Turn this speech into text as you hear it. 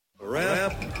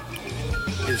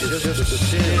just a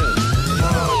sin.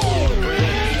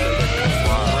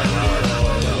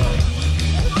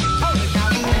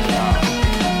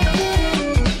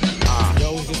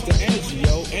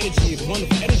 Energy is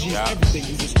wonderful. Energy is everything.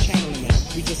 We just channeling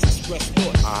that. We just express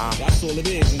thought. That's all it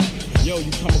is. And yo,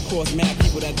 you come across mad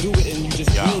people that do it, and you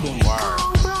just build on it.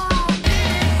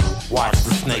 Watch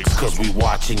the snakes cause we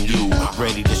watching you.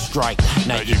 Ready to strike,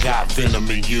 now you got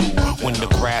venom in you. When the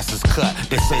grass is cut,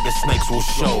 they say the snakes will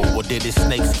show. Or did his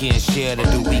snake skin share to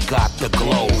do we got the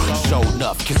glow? Show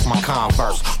enough, kiss my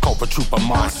Converse, Cobra Trooper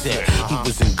mindset. He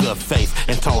was in good faith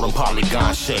and told him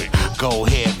Polygon shape. Go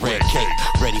ahead, red cape,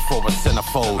 ready for a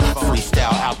centerfold.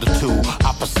 Freestyle altitude,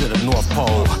 opposite of North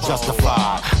Pole.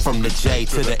 Justified, from the J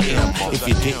to the M. If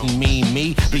you didn't mean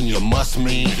me, then you must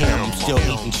mean him. Still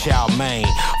eating chow mein.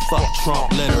 Fuck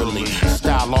Trump, literally.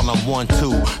 Style on a 1-2,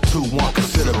 2-1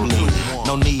 considerably.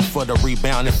 No need for the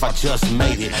rebound if I just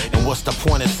made it. And what's the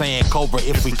point of saying Cobra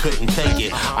if we couldn't take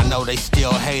it? I know they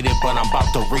still hate it, but I'm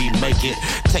about to remake it.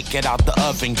 Take it out the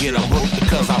oven, get them hooked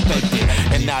because I baked it.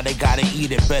 And now they gotta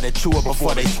eat it, better chew it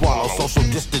before they swallow. Social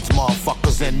distance,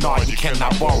 motherfuckers, and no, you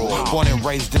cannot borrow. Born and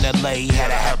raised in LA, he had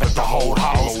a habit to hold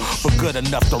hollows. But good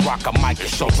enough to rock a mic and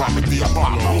show time at the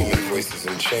Apollo. Human voice is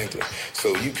enchanting.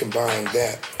 So you combine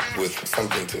that with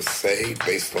something to say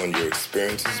based on your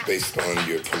experiences, based on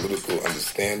your political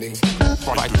understandings.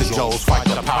 Fight the Joes, fight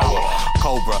the power.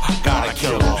 Cobra, gotta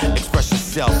kill him. Express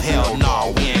yourself, hell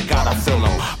no, we ain't gotta feel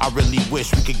him. I really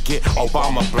wish we could get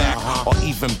Obama back, or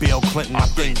even Bill Clinton. I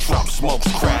think Trump smokes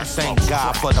crack. Thank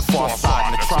God for the far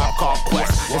side and the Tribe Called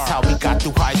Quest. That's how we got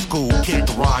through high school, kicked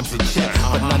the rhymes in check.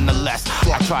 But nonetheless,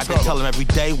 I tried to tell him every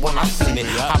day when I seen it.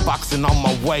 Hot boxing on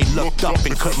my way, looked up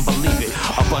and couldn't believe it.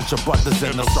 A bunch of brothers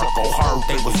in the circle heard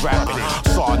they was rapping.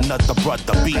 Saw another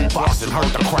brother beatboxing,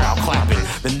 heard the crowd clapping.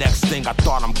 The next thing I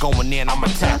thought, I'm going in, I'm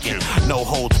attacking. No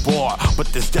holds barred, but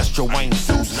this destro ain't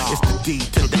Zeus. It's the D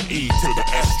to the E to the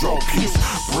Estro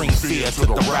P.U.E.S. Bring fear to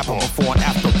the rapper before and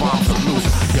after bombs are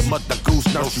loose. Your mother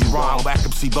goose nursery rhyme, whack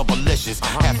MC bubblicious.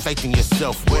 Have faith in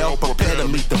yourself, well prepare to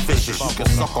meet the vicious. You can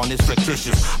suck on this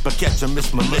fictitious, but catch 'em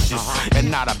is malicious.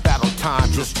 And not a battle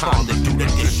time, just time to do the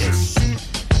dishes.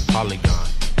 Polygon.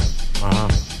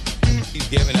 He's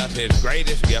giving us his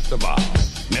greatest gift of all.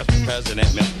 Mr.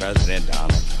 President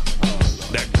Donald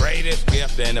Trump. The greatest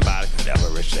gift anybody could ever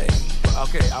receive.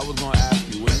 Okay, I was going to ask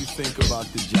you, when you think about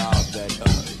the job that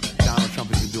Donald Trump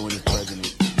has been doing as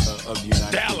president of the United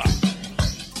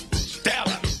States.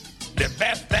 Stella. The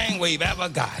best thing we've ever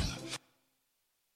gotten.